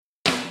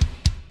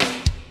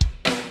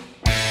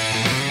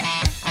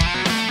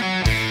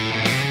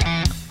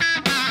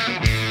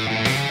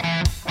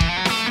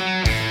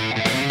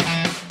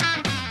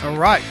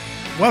right.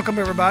 Welcome,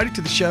 everybody,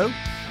 to the show.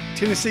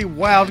 Tennessee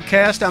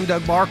Wildcast. I'm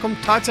Doug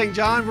Barkham. Todd St.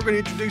 John, we're going to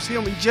introduce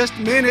him in just a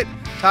minute.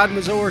 Todd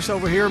Mazoris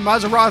over here.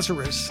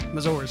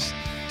 Mazoris.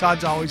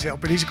 Todd's always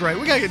helping. He's great.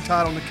 We got to get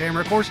Todd on the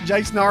camera. Of course,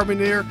 Jason Arbin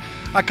here.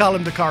 I call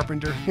him the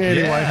carpenter.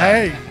 Anyway,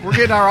 Hey, we're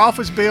getting our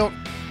office built.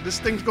 This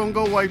thing's going to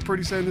go away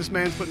pretty soon. This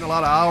man's putting a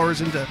lot of hours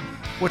into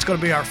what's going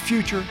to be our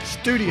future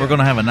studio. We're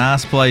going to have a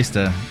nice place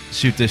to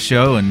shoot this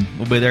show, and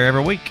we'll be there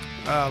every week.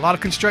 A lot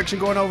of construction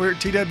going over here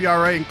at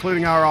TWRA,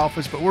 including our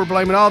office, but we're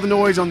blaming all the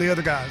noise on the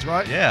other guys,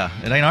 right? Yeah,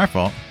 it ain't our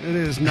fault. It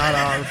is not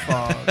our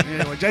fault.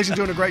 Anyway, Jason's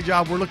doing a great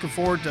job. We're looking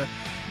forward to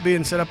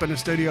being set up in the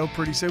studio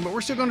pretty soon, but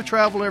we're still going to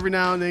travel every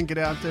now and then, get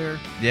out there.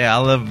 Yeah, I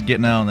love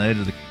getting out on the edge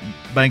of the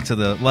banks of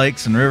the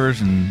lakes and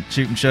rivers and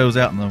shooting shows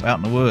out in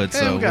the woods.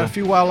 And we got a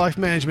few wildlife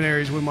management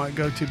areas we might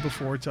go to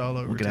before it's all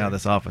over. We'll get out of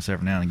this office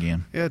every now and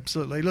again. Yeah,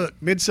 absolutely. Look,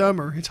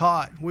 midsummer, it's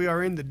hot. We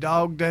are in the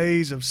dog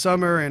days of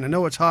summer, and I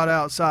know it's hot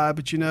outside,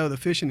 but the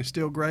fishing is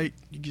still great.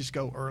 You just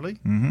go early,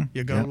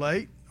 you go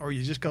late, or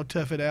you just go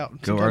tough it out.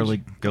 Go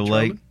early, go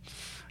late.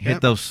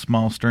 Hit those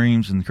small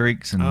streams and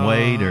creeks and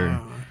wade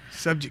or...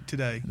 Subject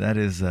today. That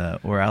is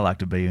where I like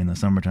to be in the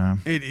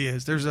summertime. It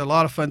is. There's a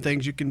lot of fun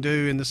things you can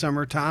do in the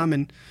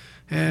summertime,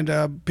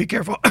 and be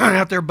careful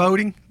out there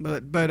boating.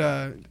 But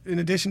in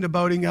addition to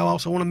boating, I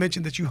also want to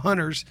mention that you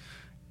hunters,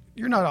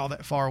 you're not all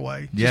that far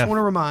away. Just want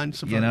to remind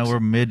some folks.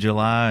 We're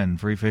mid-July and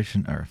free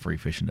fishing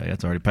day.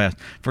 That's already passed.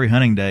 Free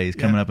hunting day is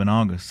coming up in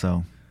August,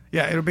 so.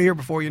 Yeah, it'll be here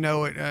before you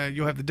know it.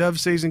 You'll have the dove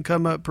season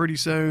come up pretty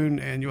soon,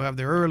 and you'll have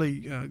the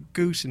early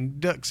goose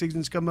and duck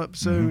seasons come up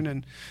soon.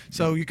 And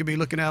so you could be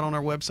looking out on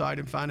our website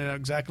and finding out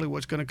exactly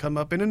what's going to come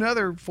up in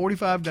another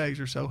 45 days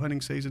or so,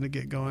 hunting season to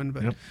get going.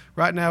 But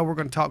right now we're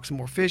going to talk some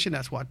more fishing.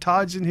 That's why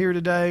Todd's in here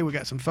today. We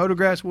got some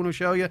photographs we want to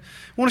show you. I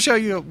want to show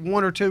you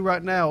one or two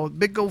right now.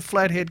 Big old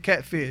flathead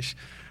catfish.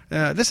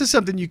 This is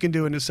something you can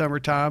do in the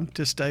summertime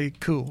to stay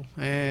cool,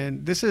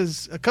 and this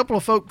is a couple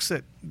of folks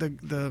that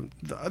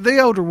the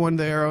older one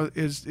there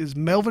is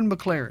Melvin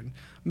McLaren.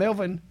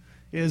 Melvin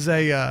is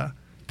a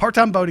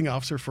part-time boating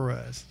officer for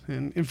us,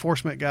 an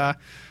enforcement guy.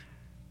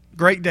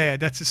 Great dad.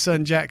 That's his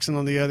son Jackson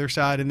on the other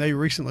side, and they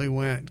recently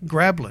went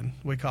grabbling,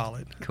 we call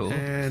it. Cool.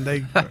 And they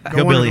go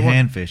hillbilly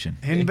hand fishing.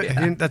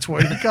 That's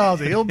what he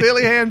calls it,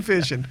 hillbilly hand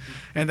fishing.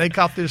 And they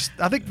caught this.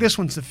 I think this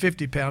one's the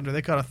 50-pounder.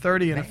 They caught a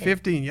 30 and a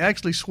 50, and you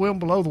actually swim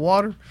below the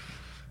water,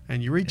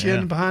 and you reach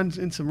in behind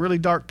in some really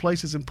dark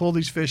places and pull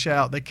these fish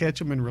out. They catch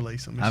them and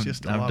release them. It's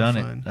just a lot of fun.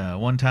 I've done it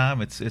one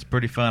time. It's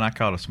pretty fun. I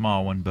caught a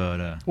small one,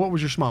 but what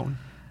was your small one?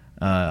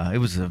 It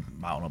was I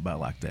don't know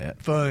about like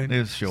that. Fun. It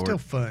was short. Still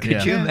fun.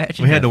 Could you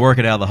imagine? We had to work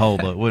it out of the hole,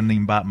 but it wouldn't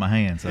even bite my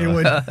hand, so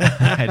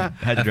I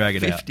had to drag it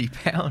 50 out.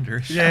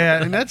 50-pounders.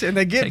 Yeah, and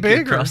they get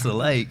bigger across the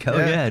lake. Oh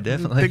yeah,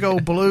 definitely. Big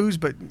old blues,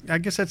 but I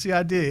guess that's the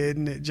idea,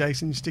 isn't it,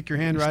 Jason? You stick your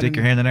hand right in. Stick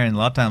your hand in there, and a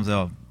lot of times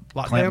they'll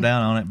clamp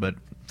down on it, but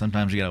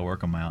sometimes you got to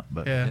work them out.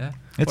 But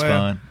it's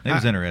fun. It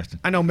was interesting.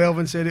 I know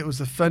Melvin said it was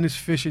the funnest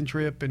fishing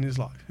trip in his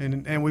life,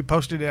 and we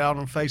posted it out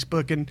on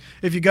Facebook. And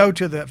if you go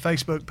to the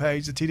Facebook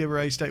page, the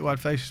TWRA statewide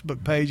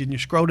Facebook page, and you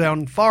scroll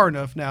down far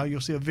enough now,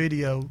 you'll see a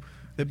video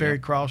that Barry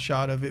Cross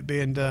shot of it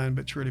being done.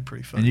 But it's really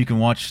pretty fun. And you can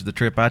watch the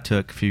trip I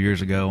took a few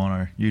years ago on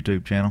our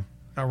YouTube channel.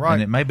 All right.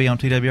 And it may be on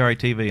TWRA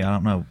TV. I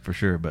don't know for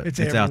sure, but it's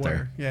out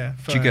there. Yeah.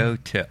 Fun. Did you go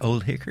to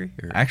Old Hickory?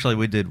 Or? Actually,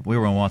 we did. We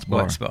were on Watts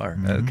Bar. Watts Bar.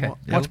 Okay.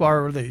 Watts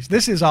Bar are these.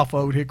 This is off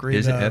Old Hickory.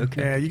 Is it?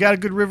 Okay. Yeah. You got a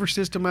good river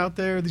system out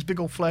there. These big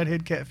old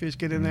flathead catfish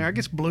get in there. I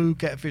guess blue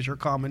catfish are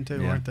common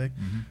too, aren't they?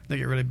 They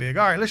get really big.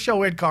 All right. Let's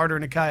show Ed Carter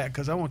in a kayak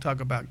because I want to talk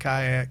about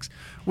kayaks.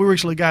 We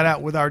recently got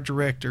out with our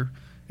director,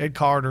 Ed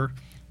Carter,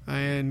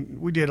 and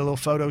we did a little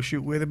photo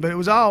shoot with him, but it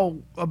was all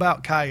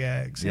about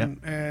kayaks. Yep.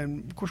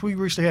 And of course, we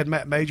recently had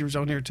Matt Majors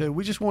on here too.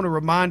 We just want to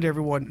remind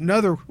everyone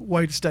another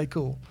way to stay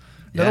cool,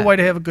 another way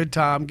to have a good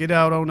time. Get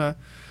out on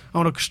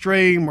a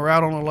stream or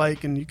out on a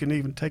lake, and you can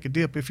even take a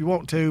dip if you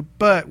want to.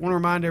 But want to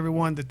remind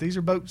everyone that these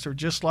boats are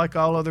just like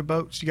all other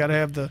boats. You got to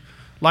have the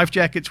life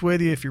jackets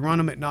with you. If you run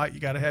them at night, you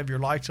got to have your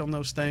lights on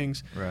those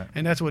things. Right.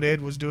 And that's what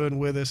Ed was doing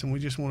with us. And we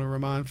just want to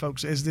remind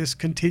folks as this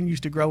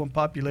continues to grow in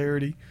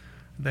popularity,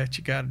 that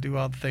you got to do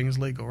all the things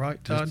legal,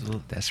 right, Todd?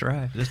 That's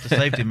right. Just a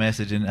safety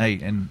message, and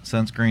and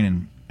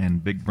sunscreen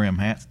and big brim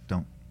hats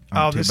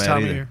aren't this too bad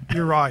time either. of year.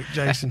 You're right,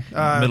 Jason.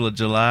 Middle of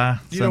July,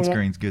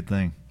 sunscreen's a good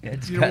thing. Yeah,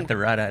 it's got the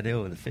right idea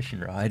with a fishing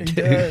rod too.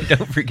 Does.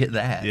 Don't forget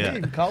that. Yeah,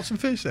 you caught some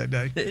fish that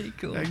day.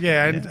 Cool.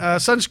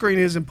 Sunscreen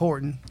is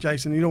important,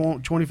 Jason. You don't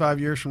want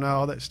 25 years from now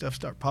all that stuff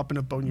start popping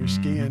up on your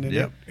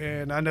skin.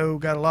 And I know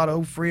got a lot of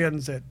old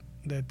friends that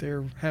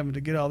they're having to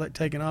get all that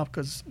taken off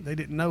because they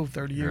didn't know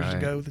 30 years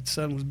ago that the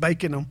sun was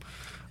baking them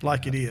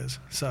like it is.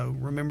 So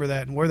remember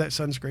that and wear that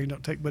sunscreen.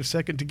 Don't take but a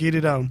second to get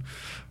it on.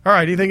 All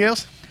right, anything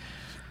else?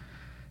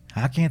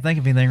 I can't think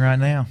of anything right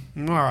now.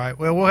 All right.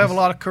 Well, we'll have a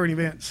lot of current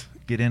events.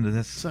 Get into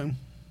this soon.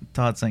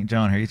 Todd St.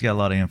 John here. He's got a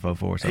lot of info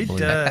for us, I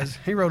believe. He does.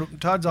 He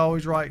wrote. Todd's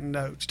always writing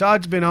notes.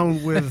 Todd's been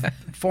on with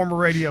former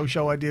radio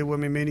show I did with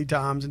me many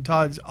times, and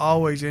Todd's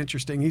always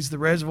interesting. He's the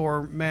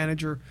reservoir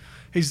manager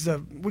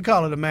we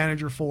call it a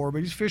manager for, but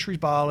he's a fisheries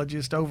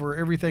biologist over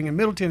everything in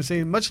Middle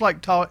Tennessee, much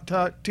like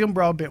Tim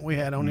Broadbent we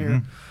had on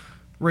here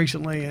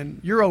recently, and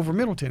you're over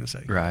Middle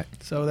Tennessee. Right.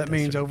 So that's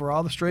means right. Over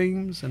all the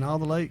streams and all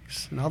the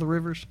lakes and all the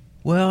rivers.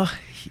 Well,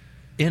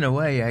 in a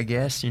way, I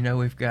guess,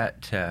 we've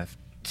got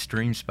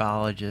streams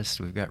biologists,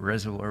 we've got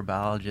reservoir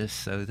biologists,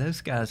 so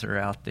those guys are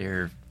out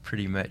there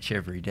pretty much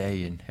every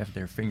day and have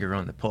their finger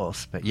on the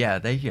pulse. But yeah,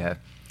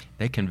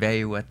 they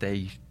convey what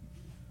they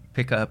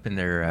pick up in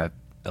their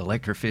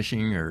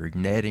electrofishing or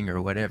netting or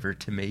whatever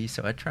to me,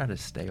 so I try to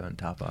stay on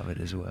top of it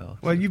as well.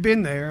 Well, you've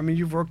been there. I mean,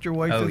 you've worked your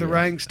way through the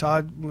ranks.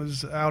 Todd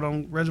was out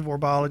on reservoir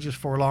biologist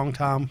for a long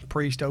time,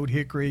 Priest, Old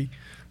Hickory,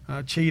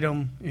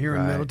 Cheatham here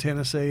in Middle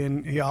Tennessee,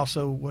 and he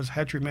also was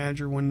hatchery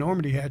manager when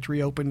Normandy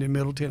Hatchery opened in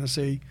Middle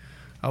Tennessee.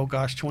 Oh,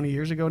 gosh, 20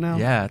 years ago now?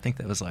 Yeah, I think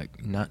that was like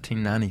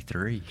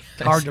 1993.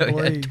 Hard to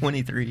believe. Yeah,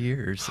 23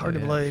 years. Hard to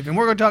believe. And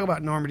we're going to talk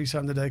about Normandy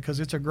some today because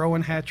it's a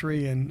growing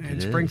hatchery,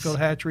 and Springfield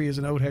Hatchery is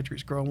an old hatchery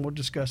that's growing. We'll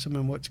discuss them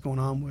and what's going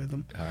on with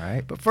them. All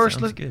right. But first,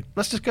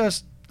 let's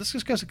discuss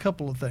a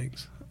couple of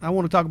things. I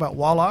want to talk about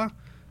walleye,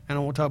 and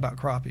I want to talk about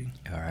crappie.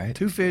 All right.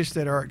 Two fish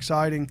that are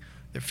exciting,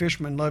 that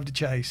fishermen love to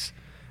chase.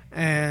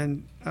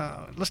 And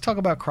let's talk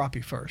about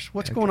crappie first.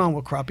 What's going on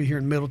with crappie here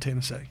in Middle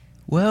Tennessee?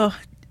 Well,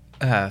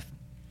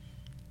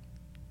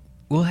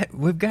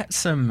 we've got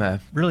some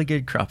really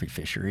good crappie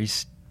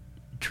fisheries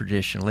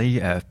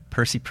traditionally.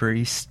 Percy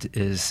Priest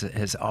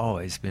has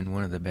always been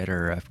one of the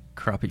better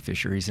crappie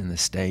fisheries in the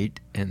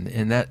state,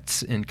 and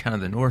that's in kind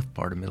of the north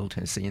part of Middle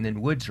Tennessee. And then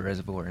Woods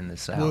Reservoir in the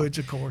south. Woods,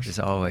 of course, has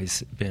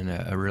always been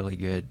a really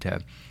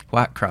good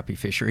white crappie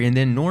fishery. And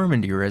then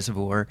Normandy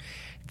Reservoir,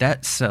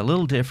 that's a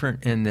little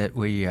different in that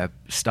we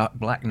stock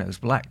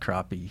black-nosed black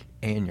crappie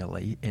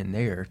annually in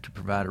there to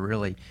provide a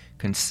really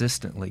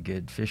consistently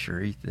good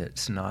fishery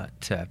that's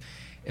not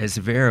as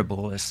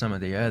variable as some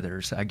of the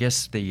others. I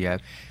guess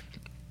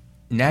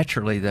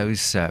naturally those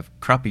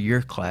crappie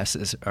year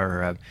classes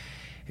are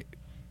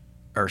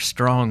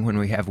strong when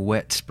we have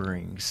wet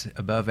springs,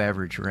 above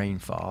average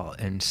rainfall,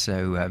 and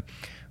so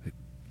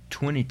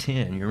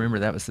 2010, you remember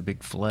that was the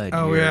big flood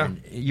year. Yeah.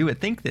 And you would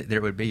think that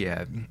there would be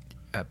a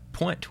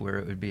point where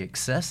it would be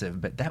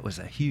excessive, but that was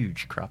a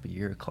huge crappie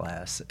year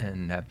class,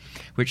 and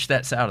which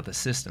that's out of the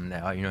system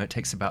now. It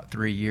takes about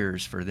 3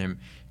 years for them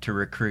to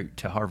recruit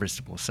to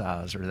harvestable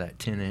size, or that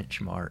 10-inch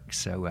mark.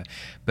 So,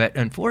 but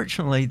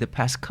unfortunately, the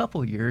past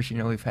couple years,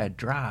 we've had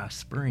dry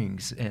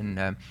springs,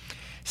 and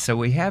so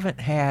we haven't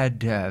had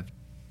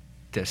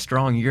the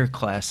strong year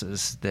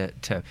classes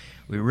that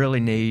we really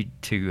need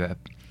to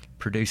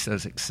produce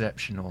those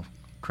exceptional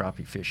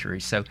crappie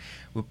fisheries. So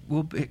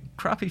we'll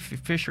crappie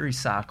fishery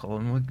cycle,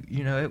 and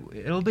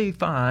it'll be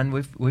fine.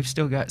 We've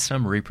still got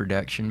some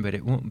reproduction, but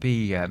it won't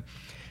be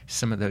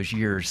some of those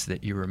years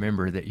that you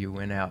remember that you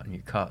went out and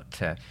you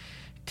caught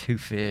 2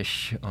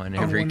 fish on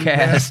every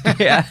cast.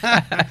 Yeah,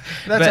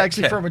 that's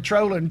actually from a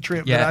trolling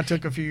trip that I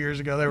took a few years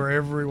ago. They were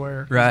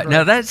everywhere. Right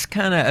now, that's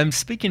kind of I'm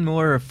speaking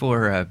more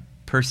for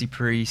Percy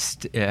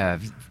Priest,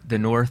 the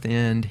north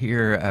end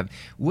here.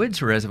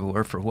 Woods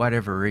Reservoir, for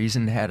whatever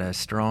reason, had a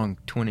strong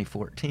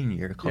 2014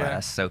 year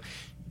class. So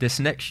this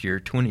next year,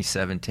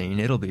 2017,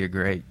 it'll be a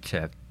great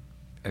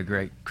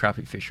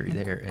crappie fishery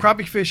there.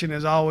 Crappie fishing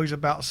is always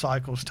about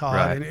cycles, Todd.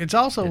 Right. And it's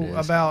also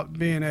about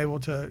being able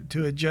to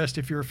adjust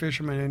if you're a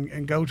fisherman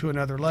and go to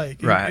another lake.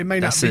 Right. It may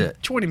not be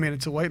 20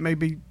 minutes away. It may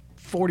be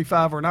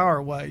 45 or an hour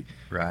away.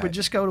 Right. But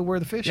just go to where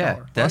the fish are. Yeah,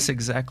 that's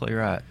exactly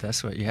right.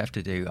 That's what you have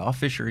to do. All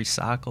fisheries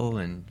cycle,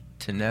 and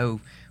to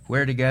know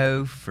where to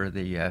go for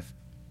the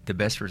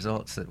best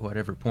results at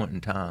whatever point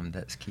in time,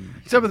 that's key.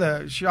 Some of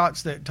the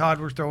shots that Todd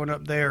was throwing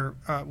up there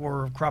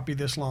were crappie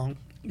this long.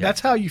 Yeah.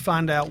 That's how you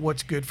find out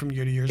what's good from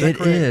year to year. Is that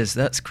correct? It is.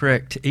 That's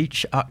correct.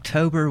 Each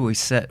October we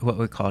set what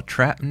we call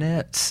trap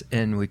nets,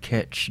 and we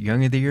catch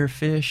young of the year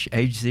fish,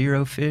 age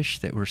 0 fish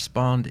that were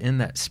spawned in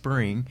that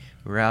spring.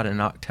 We're out in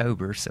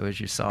October, so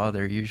as you saw,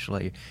 they're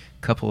usually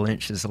a couple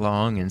inches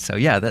long, and so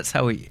that's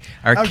how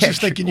I was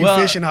just thinking you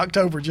fish in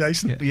October,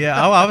 Jason.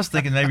 Yeah, I was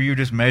thinking maybe you were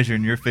just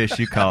measuring your fish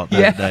you caught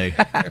that day.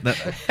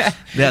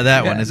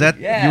 That one is that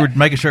you were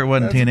making sure it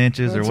wasn't 10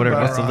 inches or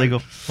whatever. What's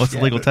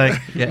the legal take?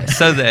 Yeah.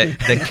 So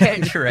the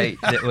catch rate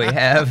that we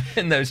have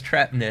in those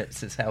trap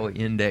nets is how we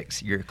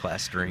index year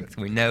class strength.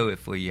 We know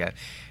if we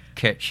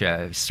catch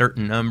a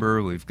certain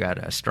number, we've got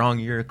a strong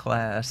year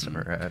class.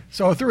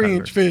 So a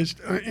 3-inch fish,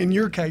 in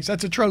your case,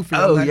 that's a trophy.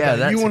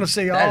 You want to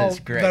see all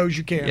those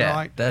you can,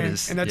 right?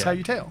 And that's how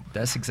you tell.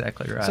 That's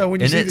exactly right. So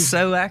when it's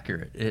so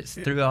accurate. It's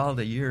through all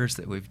the years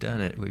that we've done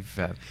it.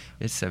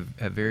 It's a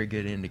very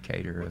good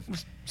indicator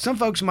of. Some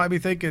folks might be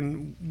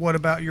thinking, what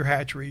about your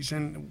hatcheries?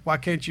 And why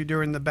can't you,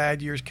 during the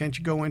bad years, can't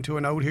you go into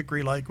an Old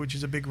Hickory Lake, which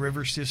is a big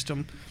river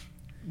system?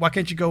 Why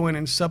can't you go in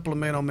and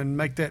supplement them and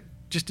make that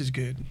just as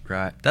good?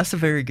 Right. That's a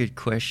very good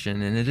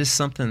question, and it is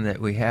something that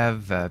we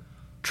have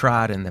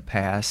tried in the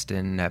past,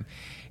 and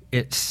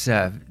it's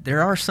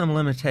there are some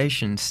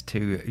limitations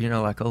to,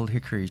 like Old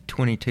Hickory,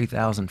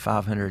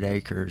 22,500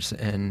 acres,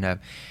 and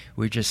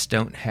we just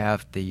don't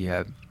have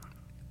the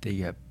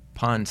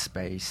pond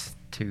space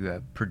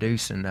to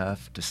produce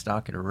enough to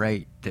stock at a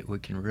rate that we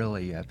can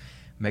really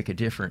make a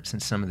difference in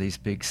some of these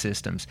big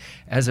systems,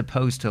 as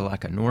opposed to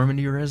like a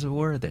Normandy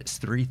reservoir that's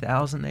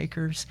 3,000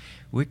 acres.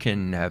 We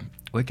can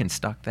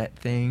stock that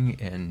thing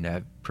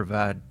and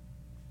provide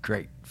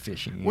great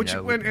fishing.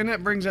 And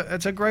that brings up,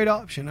 that's a great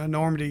option.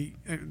 Normandy,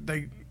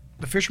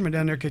 the fishermen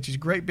down there catches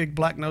great big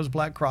black-nosed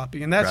black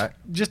crappie, and that's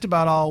just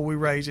about all we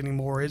raise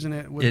anymore, isn't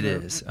it? It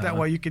is. That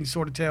way you can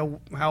sort of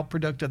tell how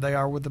productive they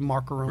are with the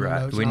marker on right.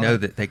 those. We know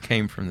that they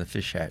came from the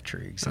fish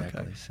hatchery,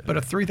 exactly. Okay. So. But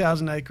a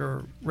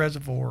 3,000-acre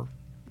reservoir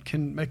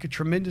can make a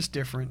tremendous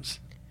difference.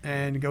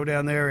 And go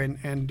down there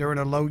and during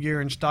a low year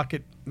and stock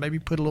it, maybe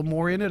put a little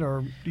more in it,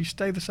 or do you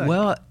stay the same?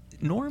 Well,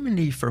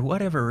 Normandy, for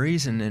whatever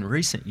reason, in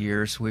recent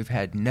years, we've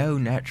had no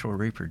natural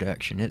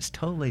reproduction.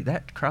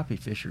 That crappie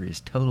fishery is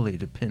totally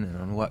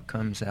dependent on what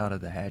comes out of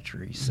the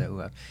hatchery.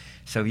 So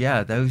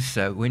yeah, those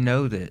we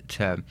know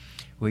that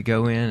we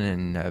go in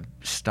and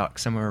stock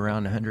somewhere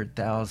around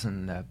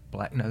 100,000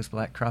 black-nosed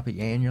black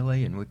crappie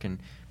annually, and we can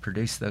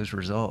produce those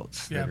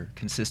results that are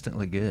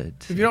consistently good.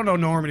 If you don't know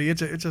Normandy,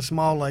 it's a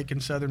small lake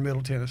in southern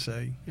Middle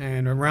Tennessee,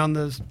 and around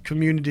the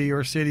community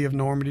or city of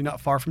Normandy,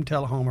 not far from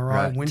Tullahoma,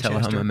 right? Winchester.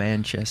 Tullahoma,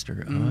 Manchester.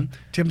 Mm-hmm.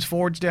 Tim's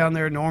Ford's down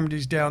there,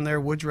 Normandy's down there,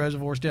 Woods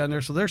Reservoir's down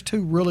there. So there's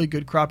two really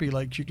good crappie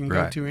lakes you can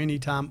go to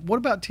anytime. What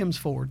about Tim's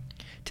Ford?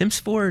 Tim's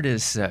Ford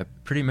is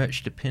pretty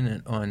much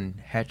dependent on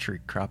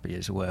hatchery crappie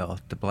as well,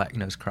 the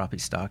black-nosed crappie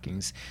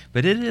stockings.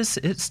 But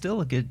it's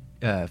still a good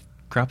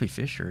crappie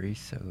fishery.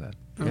 So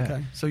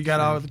okay, so you got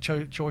all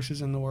the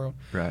choices in the world.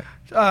 Right.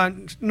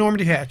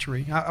 Normandy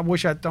Hatchery. I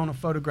wish I'd thrown a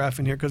photograph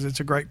in here because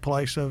it's a great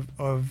place of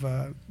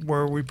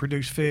where we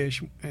produce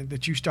fish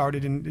that you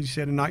started in, you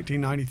said, in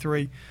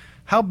 1993.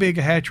 How big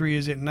a hatchery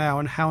is it now,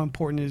 and how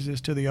important is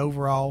this to the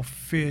overall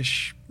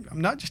fish,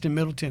 not just in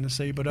Middle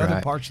Tennessee, but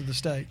other parts of the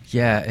state?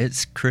 Yeah,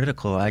 it's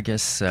critical. I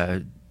guess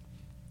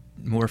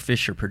more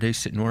fish are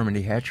produced at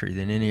Normandy Hatchery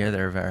than any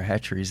other of our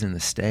hatcheries in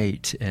the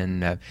state.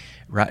 And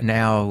right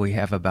now we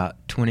have about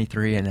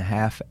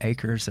 23.5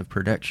 acres of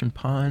production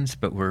ponds,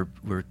 but we're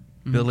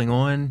building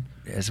on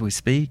as we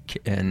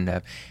speak,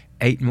 and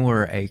 8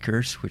 more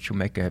acres, which will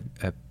make a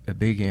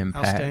big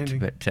impact. Outstanding.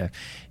 But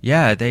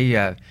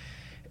they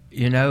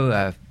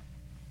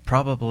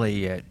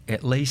probably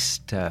at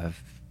least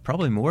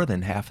probably more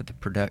than half of the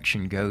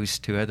production goes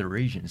to other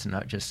regions,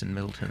 not just in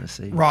Middle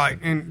Tennessee. Right,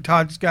 and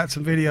Todd's got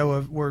some video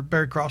of where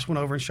Barry Cross went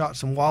over and shot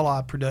some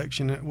walleye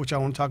production, which I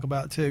want to talk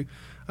about too.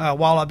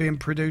 Walleye being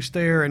produced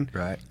there,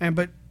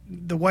 but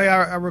the way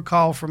I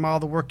recall from all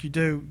the work you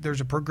do,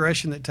 there's a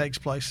progression that takes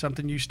place.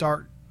 Something you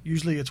start.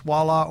 Usually it's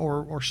walleye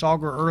or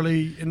sauger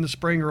early in the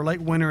spring or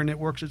late winter, and it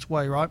works its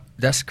way, right?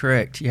 That's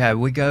correct. Yeah,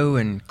 we go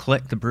and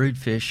collect the brood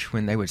fish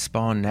when they would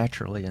spawn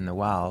naturally in the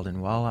wild, and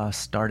walleye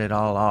start it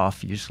all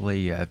off.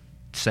 Usually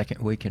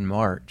second week in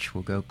March,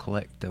 we'll go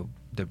collect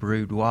the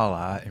brood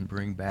walleye and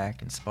bring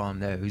back and spawn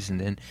those, and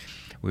then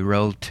we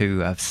roll to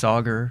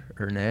sauger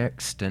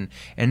next, and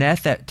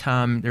at that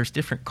time there's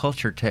different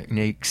culture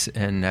techniques,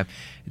 and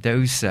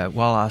those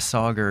walleye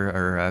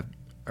sauger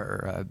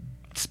are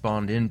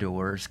spawned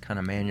indoors kind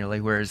of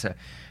manually, whereas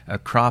a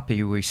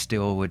crappie we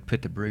still would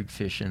put the brood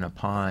fish in a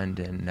pond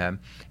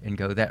and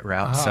go that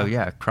route. So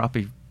yeah,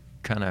 crappie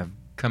kind of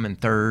come in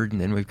third,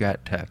 and then we've got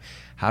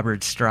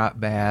hybrid striped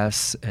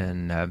bass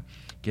and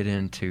get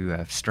into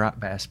striped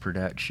bass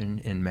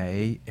production in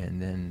May, and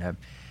then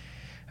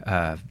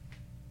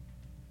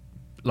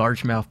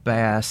largemouth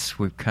bass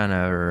we kind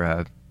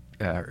of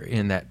are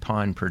in that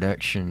pond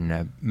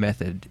production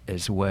method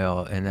as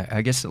well. And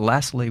I guess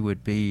lastly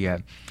would be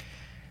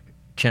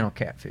channel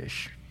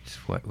catfish is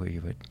what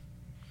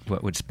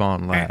would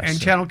spawn last. And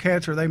channel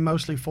cats, are they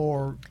mostly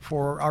for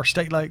our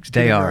state lakes?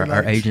 They are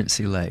our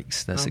agency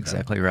lakes. That's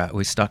exactly right.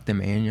 We stock them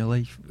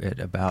annually at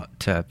about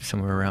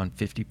somewhere around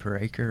 50 per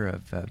acre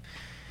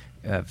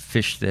of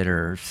fish that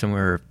are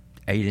somewhere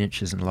 8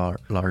 inches and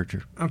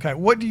larger. Okay.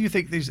 What do you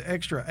think these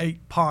extra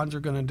 8 ponds are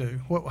going to do?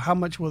 How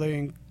much will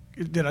they?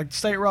 Did I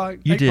say it right?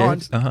 You 8 did.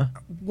 Ponds.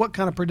 What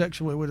kind of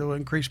production would it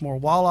increase? More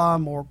walleye,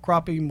 more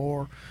crappie,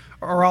 more,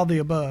 or all the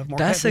above? More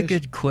That's catfish? a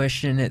good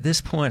question. At this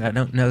point, I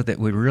don't know that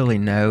we really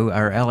know.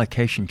 Our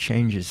allocation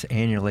changes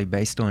annually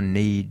based on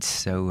needs.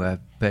 So,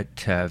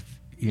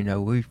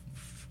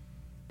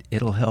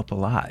 it'll help a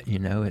lot.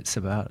 It's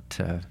about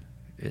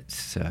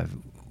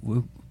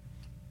we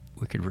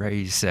could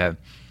raise.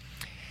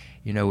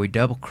 We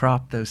double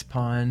crop those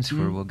ponds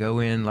where we'll go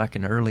in like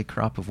an early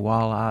crop of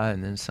walleye,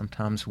 and then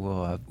sometimes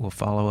we'll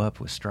follow up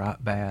with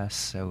striped bass.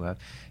 So,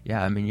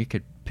 you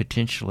could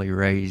potentially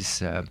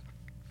raise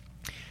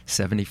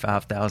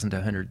 75,000 to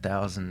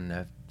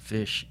 100,000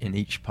 fish in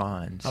each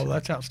pond. So. Oh,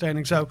 that's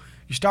outstanding. So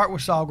you start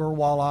with sauger,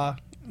 walleye,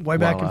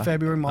 back in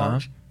February,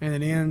 March. and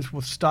it ends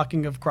with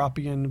stocking of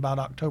crappie in about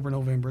October,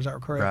 November. Is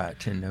that correct?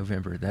 Right, in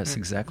November. That's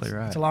exactly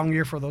right. It's a long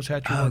year for those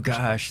hatchery Oh, workers.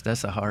 gosh,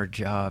 that's a hard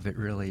job. It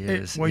really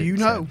is. You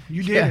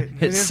did yeah, it.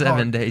 It's is 7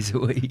 hard. days a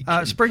week.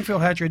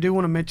 Springfield Hatchery, I do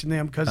want to mention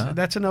them because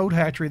that's an old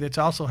hatchery that's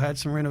also had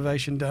some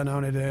renovation done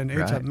on it, and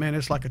it's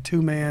it's like a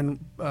 2-man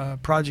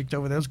project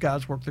over there. Those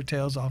guys work their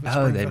tails off. At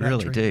Oh, they Springfield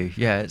really Hatchery.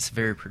 do. Yeah, it's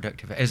very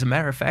productive. As a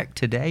matter of fact,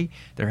 today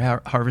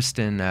they're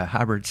harvesting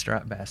hybrid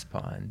striped bass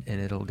pond,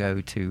 and it'll go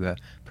to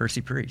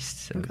Percy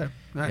Priest. So, Okay.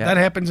 yeah. That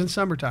happens in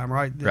summertime,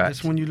 right? Right.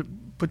 That's when you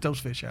put those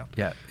fish out.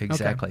 Yeah,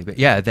 exactly. But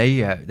yeah,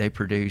 they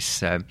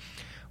produce walleye,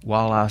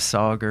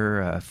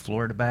 sauger,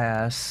 Florida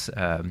bass,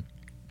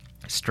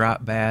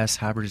 striped bass,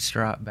 hybrid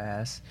striped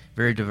bass.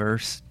 Very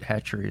diverse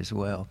hatchery as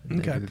well. They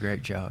do a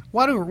great job.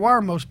 Why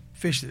are most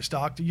fish that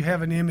stock? Do you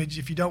have an image,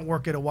 if you don't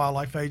work at a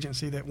wildlife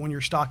agency, that when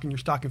you're stocking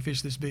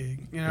fish this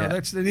big? You know,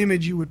 that's an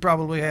image you would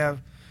probably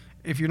have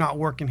if you're not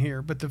working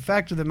here. But the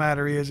fact of the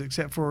matter is,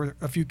 except for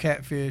a few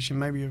catfish and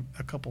maybe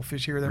a couple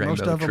fish here or there,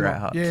 most of them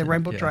trout.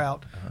 rainbow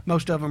trout.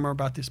 Most of them are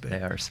about this big.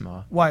 They are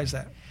small. Why is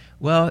that?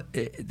 Well,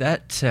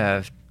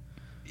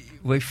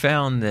 we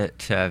found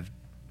that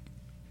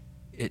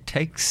it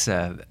takes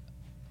a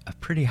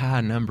pretty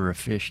high number of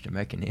fish to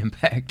make an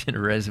impact in a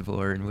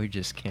reservoir, and we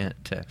just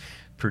can't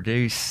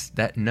produce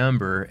that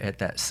number at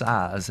that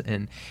size.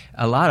 And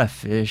a lot of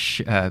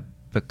fish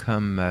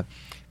become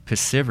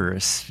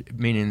piscivorous,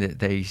 meaning that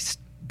they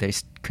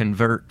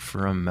convert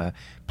from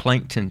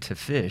plankton to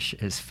fish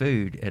as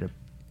food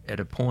at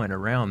a point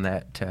around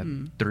that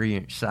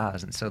 3-inch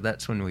size, and so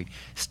that's when we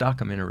stock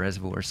them in a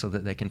reservoir so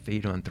that they can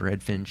feed on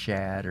threadfin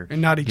shad or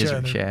and not each gizzard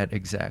other. shad.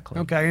 Exactly.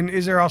 Okay, and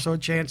is there also a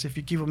chance if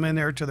you keep them in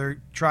there till they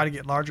try to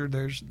get larger,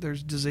 there's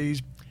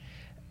disease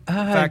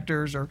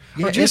factors or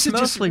it's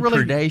mostly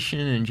really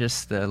predation and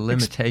just the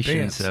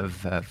limitations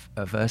of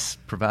us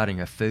providing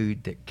a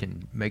food that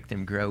can make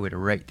them grow at a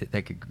rate that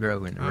they could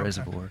grow in a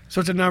reservoir. So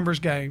it's a numbers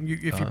game.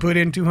 If you put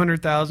in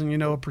 200,000,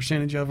 a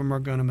percentage of them are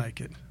going to make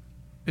it.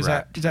 Is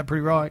that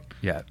pretty right?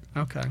 Yeah.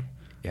 Okay.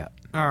 Yeah.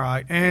 All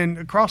right. And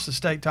across the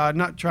state, Todd,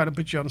 not trying to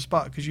put you on the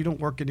spot because you don't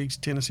work in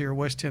East Tennessee or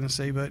West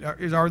Tennessee, but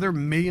are there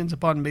millions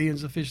upon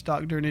millions of fish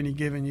stocked during any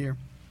given year?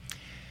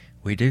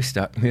 We do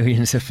stock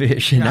millions of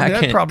fish, and I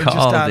can't call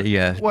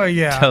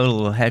the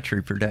total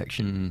hatchery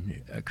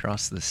production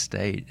across the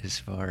state as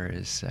far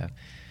as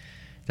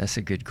that's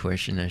a good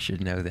question. I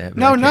should know that.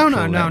 No,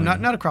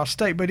 not across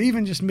state, but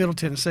even just Middle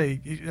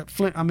Tennessee.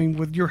 Flint, I mean,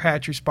 with your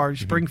hatchery,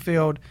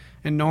 Springfield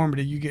and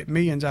Normandy, you get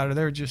millions out of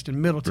there just in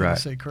Middle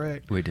Tennessee,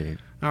 correct? We do.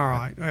 All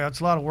right. Yeah, it's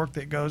a lot of work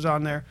that goes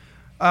on there.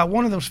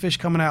 One of those fish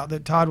coming out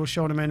that Todd was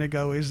showing a minute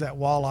ago is that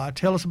walleye.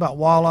 Tell us about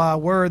walleye.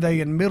 Where are they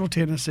in Middle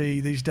Tennessee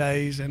these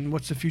days, and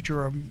what's the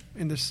future of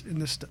in this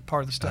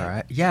part of the state? All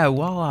right. Yeah,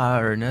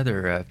 walleye are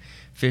another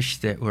fish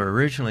that were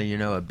originally,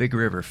 a big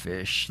river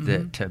fish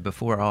that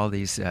before all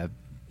these,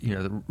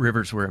 the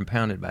rivers were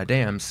impounded by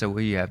dams, so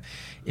we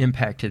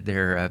impacted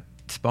their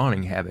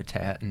spawning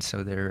habitat, and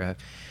so they're,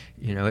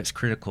 it's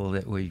critical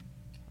that we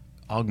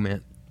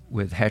augment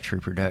with hatchery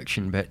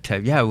production. But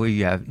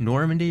we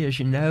Normandy, as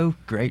you know,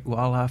 great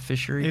walleye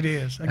fishery. It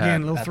is.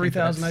 Again, a little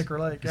 3,000 acre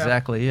lake.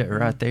 Exactly it,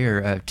 right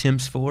there.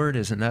 Timms Ford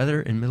is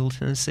another in Middle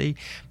Tennessee.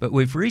 But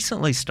we've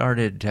recently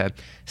started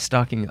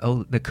stocking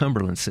the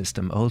Cumberland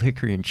system, Old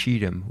Hickory and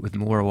Cheatham, with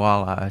more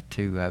walleye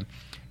to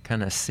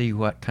kind of see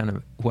what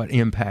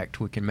impact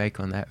we can make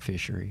on that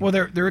fishery. Well,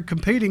 they're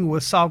competing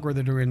with sauger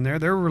that are in there.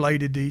 They're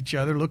related to each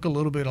other, look a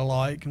little bit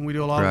alike, and we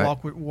do a lot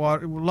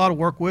of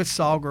work with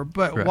sauger.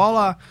 But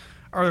walleye,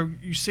 are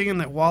you seeing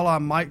that walleye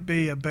might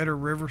be a better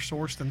river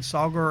source than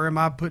sauger, or am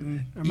I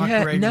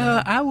correct?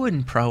 No, I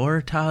wouldn't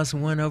prioritize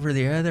one over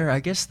the other.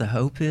 I guess the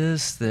hope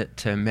is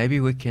that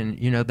maybe we can,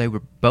 they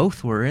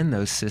both were in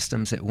those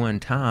systems at one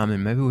time,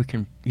 and maybe we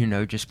can,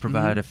 just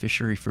provide a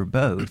fishery for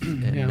both.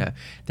 And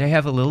they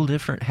have a little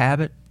different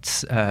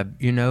habits, as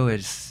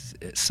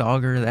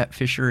sauger, that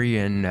fishery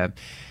in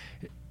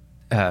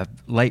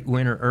late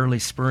winter, early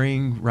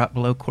spring, right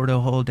below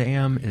Cordell Hole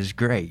Dam is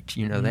great.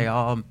 They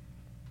all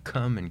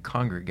come and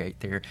congregate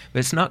there, but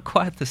it's not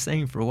quite the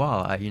same for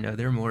walleye.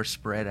 They're more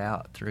spread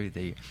out through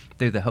the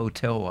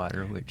hotel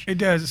water, which it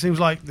does. It seems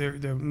like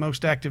the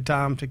most active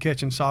time to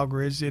catching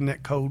sauger is in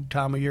that cold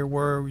time of year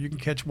where you can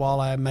catch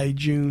walleye in May,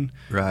 June.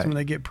 Right. That's when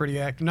they get pretty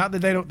active. Not that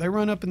they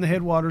run up in the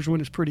headwaters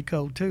when it's pretty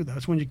cold too, though.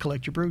 That's when you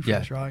collect your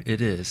brewfish, right?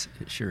 It is.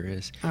 It sure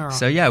is. All right.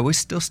 So we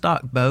still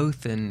stock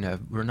both,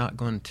 and we're not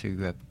going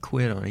to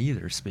quit on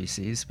either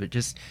species, but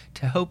just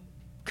to hope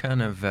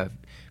kind of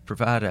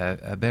provide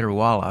a better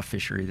walleye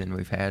fishery than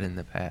we've had in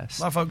the past.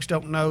 A lot of folks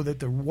don't know that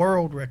the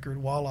world record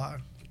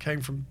walleye came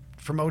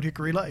from Old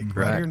Hickory Lake,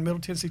 right here in Middle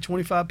Tennessee,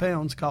 25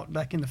 pounds caught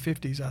back in the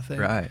 50s, I think.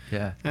 Right,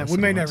 yeah. We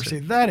may never see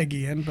that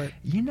again, but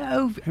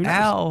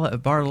Al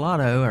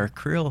Bartolotto, our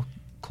krill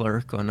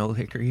clerk on Old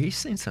Hickory. He's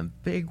seen some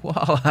big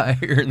walleye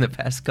here in the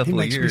past couple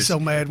of years. He makes me so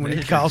mad when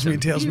he calls me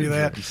and tells me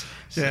that.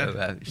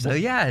 So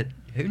yeah,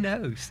 who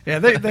knows? Yeah,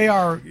 they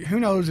are. Who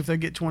knows if they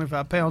get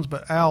 25 pounds?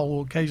 But Al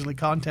will occasionally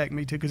contact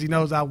me too because he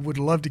knows I would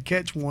love to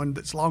catch one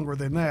that's longer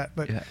than that.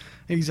 But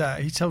he's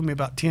telling me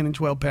about 10 and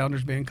 12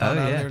 pounders being caught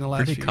out there in the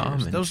last few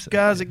years. Those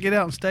guys that get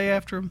out and stay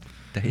after them,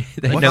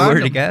 they know where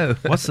to go.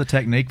 What's the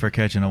technique for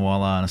catching a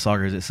walleye and a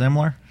sauger? Is it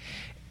similar?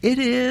 It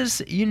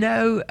is.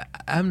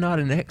 I'm not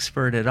an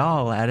expert at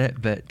all at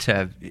it, but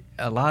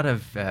a lot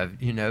of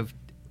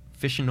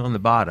fishing on the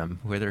bottom,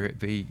 whether it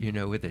be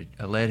with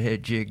a lead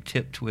head jig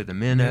tipped with a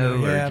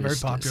minnow or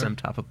just some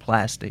type of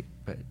plastic.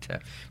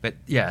 But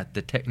yeah,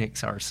 the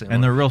techniques are similar,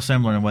 and they're real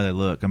similar in the way they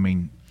look. I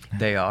mean,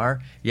 they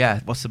are.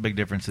 Yeah. What's the big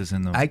differences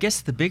in them? I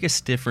guess the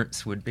biggest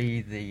difference would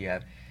be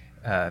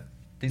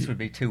these would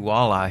be two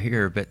walleye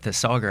here, but the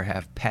sauger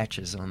have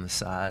patches on the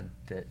side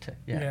that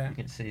you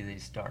can see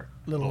these dark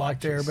little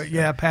light there, but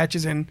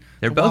patches. And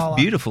they're both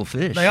beautiful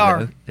fish. They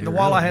are. The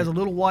walleye has a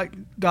little white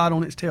dot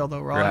on its tail,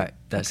 though, right? Right.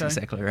 That's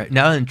exactly right.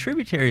 Now in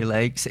tributary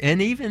lakes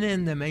and even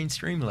in the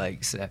mainstream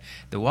lakes,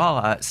 the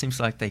walleye, it seems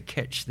like they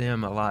catch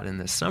them a lot in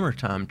the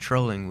summertime,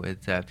 trolling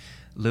with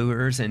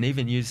lures and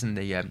even using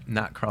the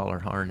night crawler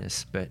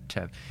harness. But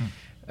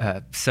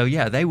so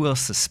they will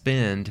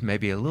suspend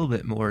maybe a little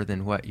bit more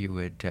than what you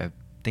would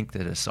think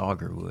that a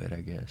sauger would, I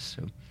guess.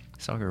 So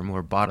sauger are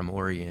more bottom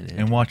oriented.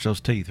 And watch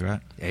those teeth, right?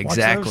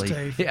 Exactly. Watch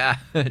those teeth. Yeah.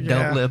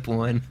 Don't lip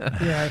one.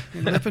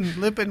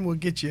 Lipping will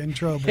get you in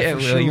trouble. Yeah,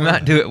 sure. You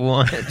might do it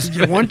once.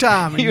 One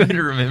time. You would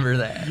remember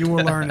that. You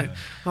will learn it.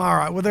 All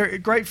right. Well, they're a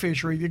great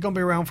fishery. They're going to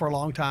be around for a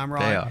long time,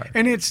 right? They are.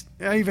 And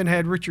I even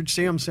had Richard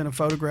Sims send a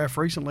photograph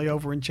recently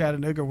over in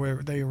Chattanooga where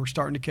they were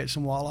starting to catch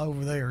some walleye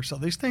over there. So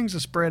these things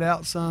have spread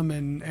out some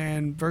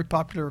and very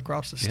popular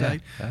across the state.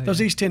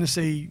 Those East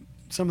Tennessee,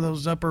 some of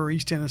those upper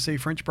East Tennessee,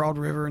 French Broad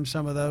River, and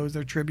some of those,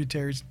 they're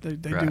tributaries. They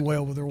do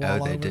well with their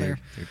walleye over there.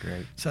 They're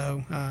great.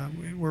 So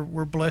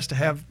we're blessed to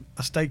have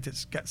a state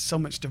that's got so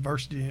much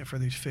diversity in it for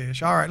these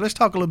fish. All right, let's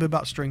talk a little bit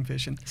about stream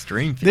fishing.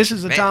 Stream fishing. This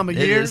is the time of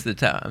year. It is the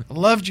time. I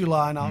love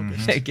July and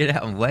August. Get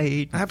out and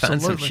wade. Find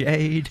some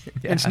shade.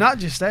 And it's not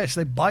just that;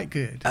 they bite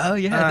good. Oh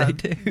yeah, they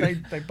do.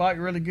 They bite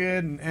really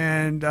good.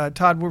 And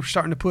Todd, we're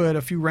starting to put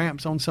a few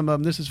ramps on some of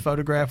them. This is a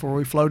photograph where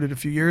we floated a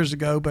few years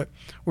ago, but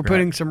we're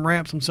putting some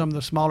ramps on some of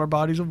the smaller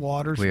bodies of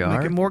water.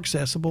 Make it more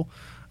accessible.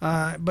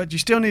 But you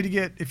still need to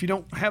get, if you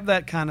don't have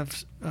that kind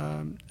of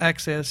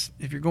access,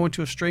 if you're going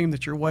to a stream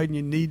that you're wading,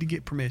 you need to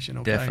get permission.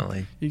 Okay?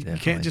 Definitely. You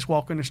can't just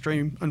walk in the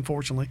stream,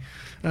 unfortunately.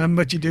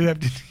 But you do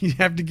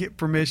have to get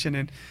permission.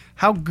 And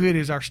how good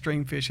is our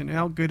stream fishing?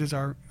 How good is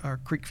our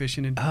creek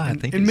fishing in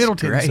Middle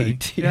Tennessee?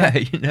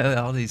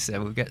 Yeah, all these,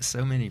 we've got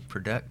so many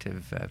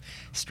productive,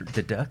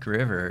 the Duck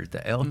River,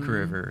 the Elk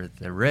River,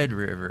 the Red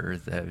River,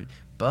 the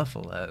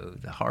Buffalo,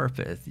 the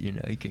Harpeth, you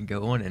can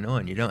go on and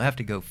on. You don't have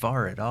to go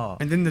far at all.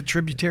 And then the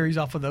tributaries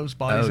off of those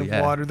bodies of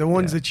water, the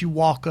ones that you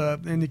walk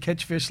up and you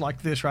catch fish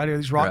like this right here,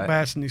 these rock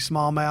bass and these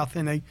smallmouth,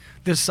 and they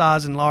this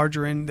size and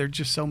larger, and they're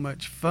just so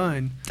much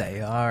fun.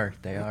 They are.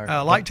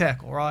 Light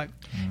tackle, right?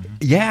 Mm-hmm.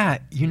 Yeah,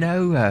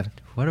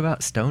 what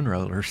about stone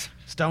rollers?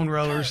 Stone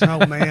rollers,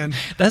 oh man.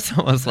 That's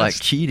almost like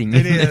cheating.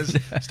 It is.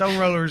 Stone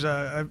rollers,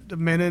 a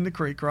minute in the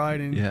creek, right?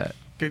 And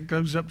it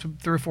goes up to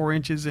 3 or 4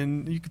 inches,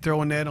 and you can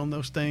throw a net on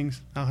those things.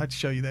 I'll have to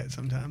show you that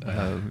sometime.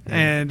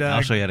 And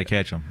I'll show you how to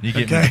catch them.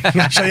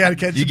 I'll show you how to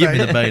catch you the bait. give me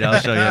the bait,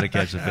 I'll show you how to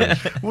catch the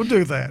fish. We'll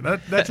do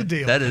that. That's a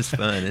deal. That is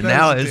fun, and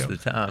now is the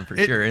time for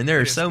sure. And there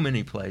are so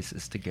many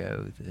places to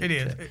go. It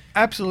is. It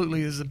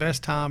absolutely is the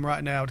best time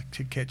right now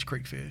to catch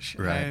creek fish.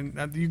 Right.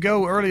 And you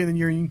go early in the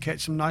year, you can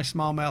catch some nice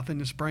smallmouth in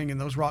the spring,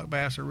 and those rock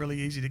bass are really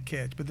easy to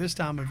catch. But this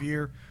time of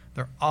year,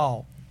 they're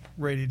all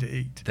ready to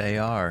eat. They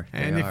are.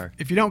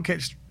 If you don't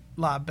catch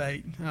live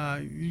bait,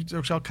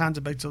 there's all kinds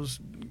of baits.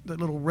 That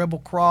little Rebel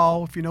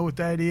Crawl, if you know what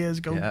that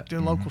is, go to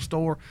a local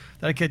store.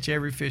 That'll catch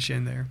every fish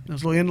in there.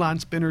 Those little inline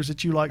spinners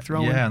that you like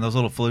throwing. Yeah, and those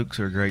little flukes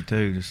are great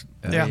too. Just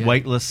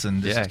weightless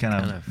and just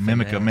kind of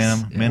mimic a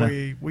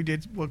minnow. We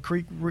did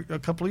creek a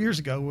couple of years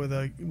ago with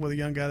a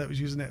young guy that was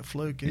using that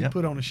fluke, and he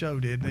put on a show,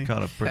 didn't he?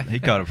 He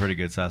caught a pretty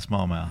good sized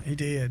smallmouth. He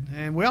did,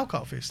 and we all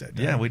caught fish that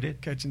day. Yeah, we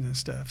did, catching this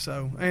stuff.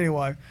 So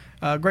anyway,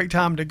 great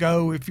time to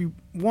go. If you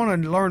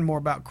want to learn more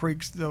about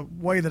creeks, the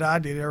way that I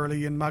did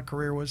early in my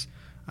career was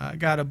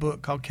got a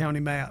book called County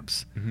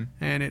Maps,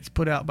 and it's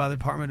put out by the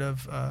Department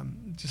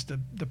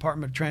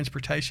of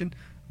Transportation.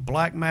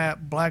 Black map,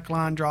 black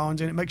line drawings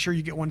in it. Make sure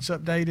you get one that's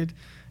updated,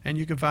 and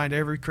you can find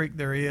every creek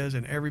there is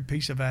and every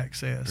piece of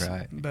access.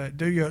 Right. But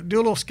do a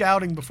little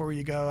scouting before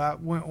you go. I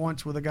went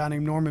once with a guy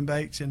named Norman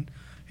Bates, and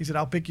he said,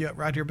 "I'll pick you up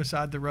right here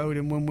beside the road."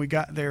 And when we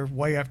got there,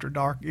 way after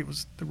dark,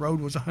 the road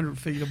was 100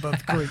 feet above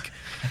the creek.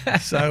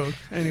 So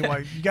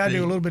anyway, you got to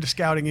do a little bit of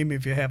scouting, even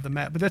if you have the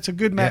map. But that's a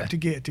good map to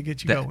get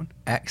you going.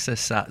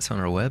 Access sites on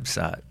our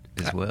website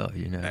as well,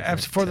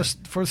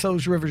 for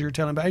those rivers you're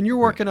telling about. And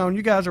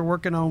you guys are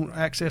working on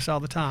access all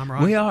the time,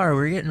 right? We are.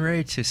 We're getting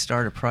ready to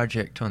start a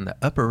project on the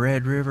Upper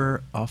Red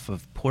River off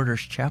of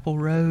Porter's Chapel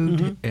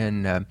Road,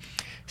 and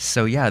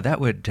so that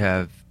would.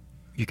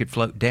 you could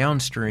float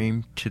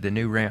downstream to the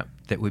new ramp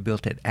that we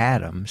built at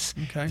Adams.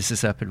 Okay. This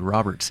is up in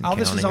Robertson County.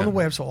 This is on the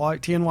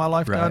website,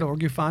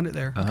 tnwildlife.org. You find it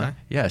there. Okay.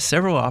 Yeah,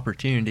 several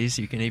opportunities.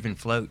 You can even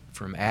float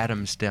from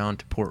Adams down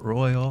to Port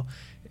Royal,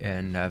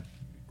 and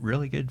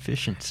really good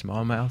fishing,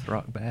 smallmouth,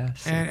 rock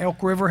bass. And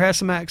Elk River has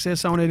some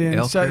access on it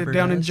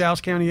down in Giles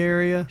County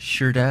area.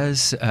 Sure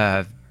does.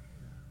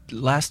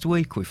 Last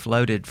week we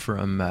floated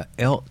from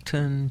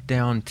Elkton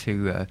down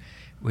to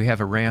we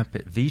have a ramp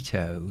at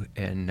Vito,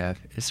 and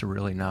it's a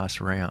really nice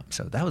ramp.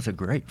 So that was a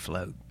great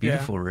float.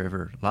 Beautiful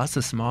river, lots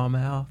of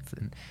smallmouth,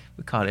 and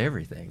we caught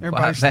everything.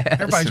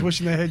 Everybody's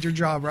wishing they had your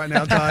job right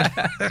now,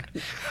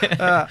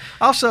 Todd.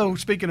 Also,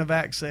 speaking of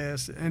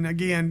access, and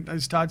again,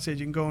 as Todd said,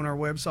 you can go on our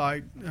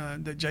website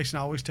that Jason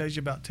always tells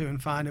you about too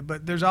and find it.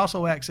 But there's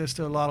also access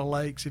to a lot of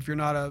lakes if you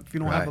don't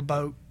have a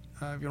boat.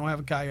 If you don't have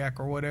a kayak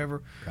or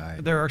whatever,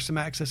 there are some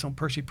access on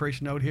Percy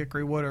Priest and Old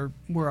Hickory. Where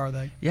are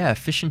they? Yeah,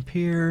 fishing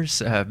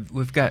piers.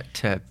 We've got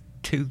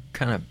two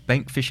kind of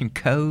bank fishing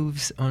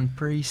coves on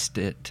Priest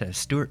at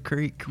Stewart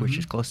Creek, which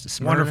is close to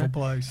Smyrna. Wonderful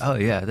place. Oh,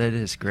 yeah, that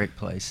is a great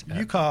place.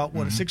 You caught, a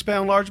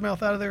 6-pound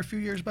largemouth out of there a few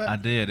years back? I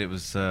did. It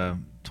was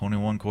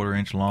 21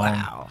 quarter-inch long.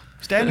 Wow.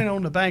 Standing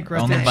on the bank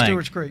right there at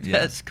Stewart's Creek.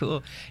 Yeah. That's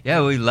cool.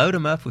 Yeah, we load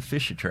them up with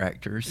fish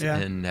attractors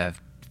and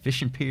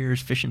fishing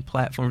piers, fishing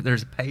platforms.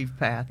 There's a paved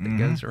path that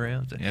goes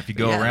around. So, if you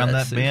go around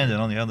that bend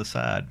and on the other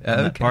side, in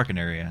that parking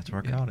area, that's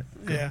where I caught it.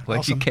 Yeah.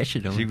 What'd you catch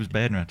it on? She was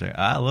bedding right there.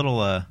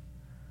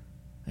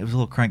 It was a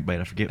little crankbait.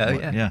 I forget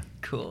what. Yeah.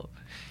 Cool.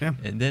 Yeah.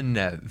 And then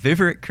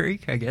Viverett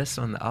Creek, I guess,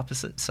 on the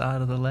opposite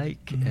side of the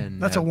lake. And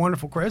that's a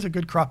wonderful creek. It's a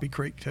good crappie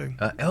creek, too.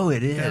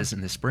 It is.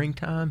 In the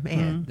springtime,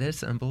 man,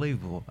 that's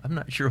unbelievable. I'm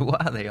not sure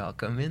why they all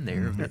come in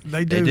there. But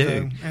they do.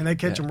 Though. And they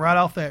catch them right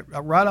off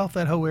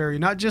that whole area,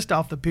 not just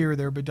off the pier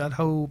there, but that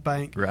whole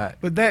bank. Right.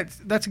 But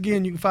that's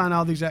again, you can find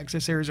all these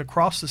access areas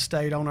across the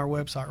state on our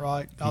website,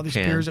 right? All these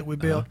piers that we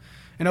built.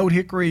 And Old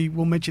Hickory,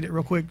 we'll mention it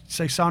real quick.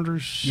 Say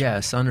Saunders. Yeah,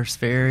 Saunders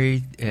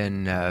Ferry,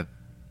 and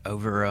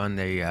over on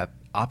the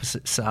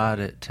opposite side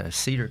at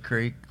Cedar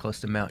Creek, close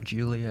to Mount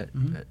Juliet.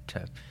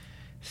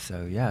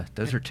 So, yeah,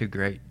 those are two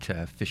great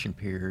fishing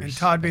piers. And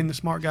Todd, being the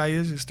smart guy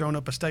is throwing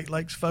up a State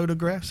Lakes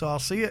photograph, so I'll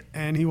see it.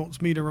 And he wants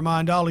me to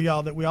remind all of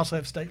y'all that we also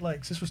have State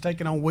Lakes. This was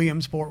taken on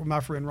Williamsport with my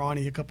friend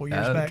Ronnie a couple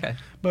years back.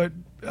 But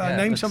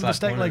name some of the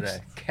State Lakes.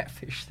 Of the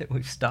catfish that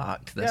we've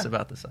stocked. That's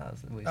about the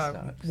size that we've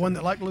stocked. One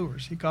that liked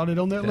lures. He caught it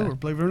on that lure,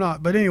 believe it or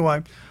not. But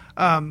anyway,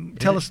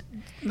 tell us,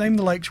 name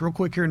the lakes real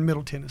quick here in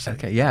Middle Tennessee.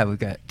 Okay, yeah, we've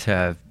got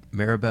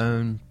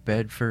Marrowbone,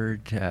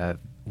 Bedford,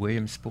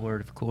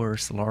 Williamsport, of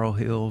course, Laurel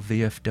Hill,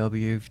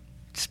 VFW,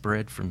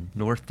 spread from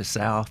north to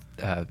south.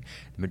 The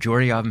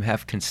majority of them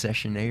have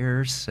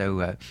concessionaires,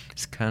 so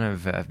it's kind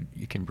of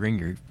you can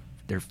bring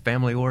they're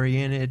family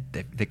oriented.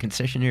 The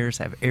concessionaires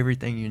have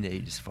everything you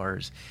need as far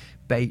as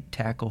bait,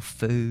 tackle,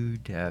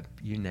 food,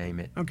 you name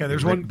it. Okay,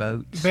 there's one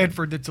boats.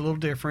 Bedford that's a little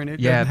different. It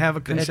doesn't have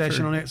a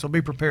concession on it, so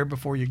be prepared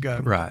before you go.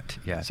 Right.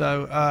 Yeah.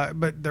 So,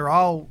 but they're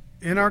all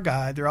in our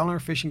guide. They're all in our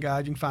fishing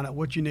guide. You can find out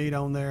what you need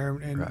on there,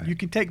 and you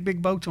can take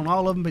big boats on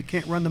all of them, but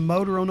can't run the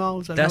motor on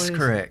all. That's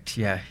correct.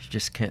 Yeah, you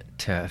just can't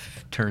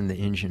turn the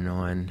engine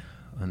on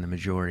the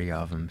majority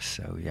of them.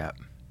 So yeah.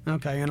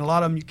 Okay, and a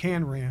lot of them you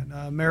can rent.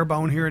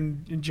 Marrowbone here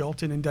in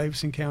Jolton and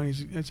Davidson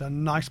counties, it's a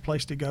nice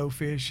place to go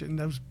fish. And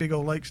those big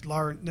old lakes,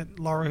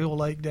 Laurel Hill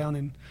Lake down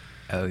in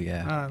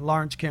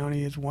Lawrence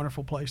County is a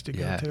wonderful place to go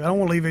to. I don't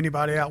want to leave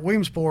anybody out.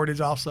 Williamsport is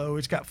also,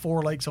 it's got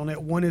 4 lakes on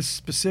it. One is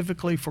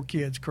specifically for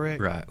kids,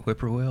 correct? Right,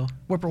 Whippoorwill.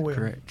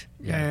 Correct.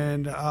 Yeah.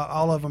 And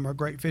all of them are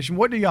great fishing.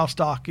 What do y'all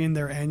stock in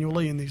there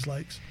annually in these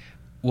lakes?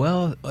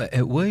 Well,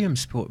 at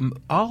Williamsport,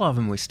 all of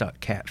them we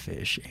stock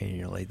catfish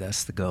annually.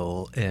 That's the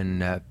goal.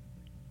 And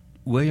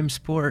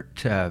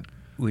Williamsport,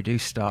 we do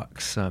stock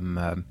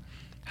some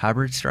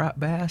hybrid striped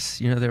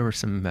bass. You know, there were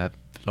some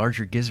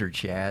larger gizzard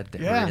shad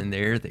that were in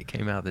there that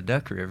came out of the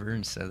Duck River,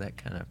 and so that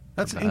kind of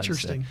that's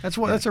interesting.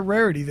 That's a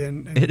rarity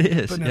then. It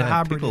is. Putting a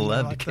hybrid people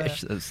love like to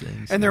catch those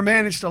things. And they're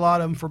managed a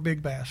lot of them for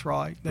big bass,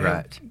 right? They right.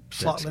 have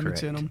slot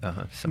limits in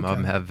them. Some of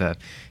them have,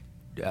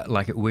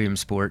 like at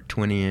Williamsport,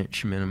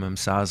 20-inch minimum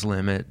size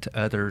limit.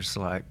 Others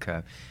like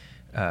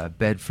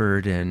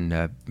Bedford and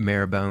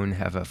Marrowbone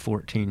have a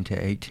 14 to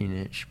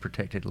 18-inch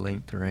protected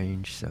length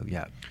range. So,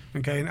 yeah.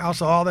 Okay, and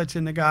also all that's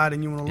in the guide,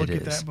 and you want to look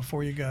at that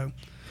before you go.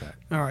 Right.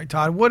 All right,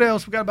 Todd, what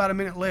else? We've got about a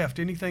minute left.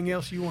 Anything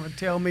else you want to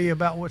tell me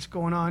about what's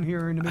going on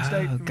here in the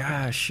Mid-State? Oh,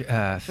 gosh.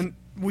 And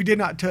we did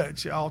not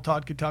touch. All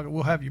Todd could talk.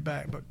 We'll have you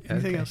back, but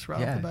anything else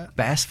right off the bat?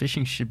 Bass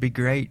fishing should be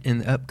great in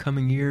the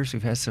upcoming years.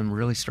 We've had some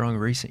really strong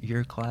recent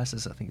year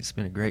classes. I think it's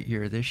been a great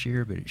year this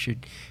year, but it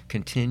should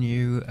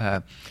continue.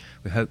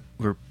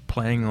 We're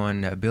planning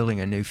on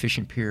building a new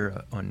fishing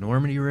pier on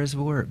Normandy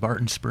Reservoir at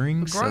Barton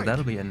Springs. Great. So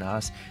that'll be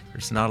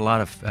there's not a lot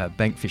of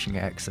bank fishing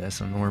access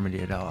on Normandy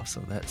at all.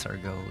 So that's our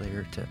goal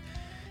there, to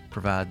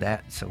provide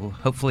that. So we'll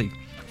hopefully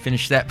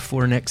finish that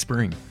before next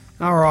spring.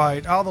 All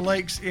right. All the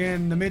lakes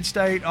in the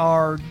Mid-State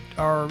are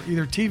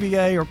either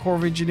TVA or Corps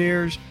of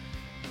Engineers,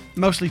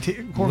 mostly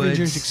Corps of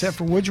Engineers except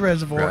for Woods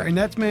Reservoir. Right. And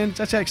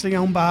that's actually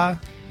owned by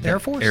Air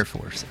Force? Air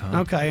Force.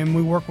 Okay, and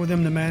we work with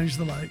them to manage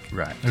the lake.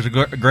 Right. There's a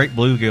great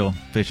bluegill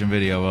fishing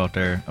video out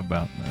there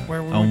about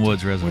on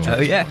Woods Reservoir.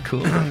 Oh, yeah,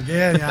 cool.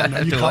 yeah, I know.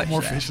 You caught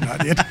more fish than I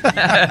did.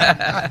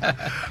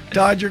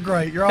 Todd, you're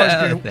great. You're always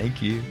good.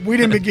 Thank you. We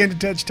didn't begin to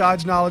touch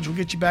Todd's knowledge. We'll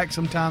get you back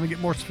sometime and get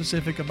more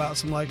specific about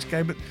some lakes,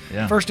 okay? But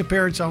first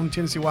appearance on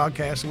Tennessee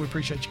Wildcast, so we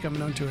appreciate you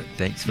coming on to it.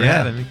 Thanks for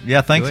having me.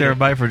 Yeah, thanks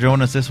everybody for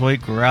joining us this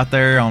week. We're out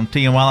there on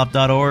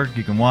tnwildlife.org.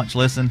 You can watch,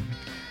 listen.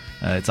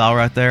 It's all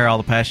right there. All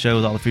the past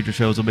shows, all the future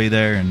shows will be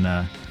there.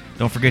 And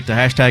don't forget to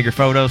hashtag your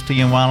photos,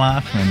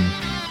 TNWildlife. And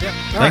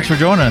thanks for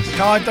joining us.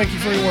 Todd, thank you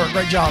for your work.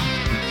 Great job.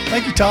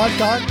 Thank you, Todd.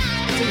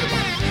 See you.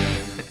 Bye.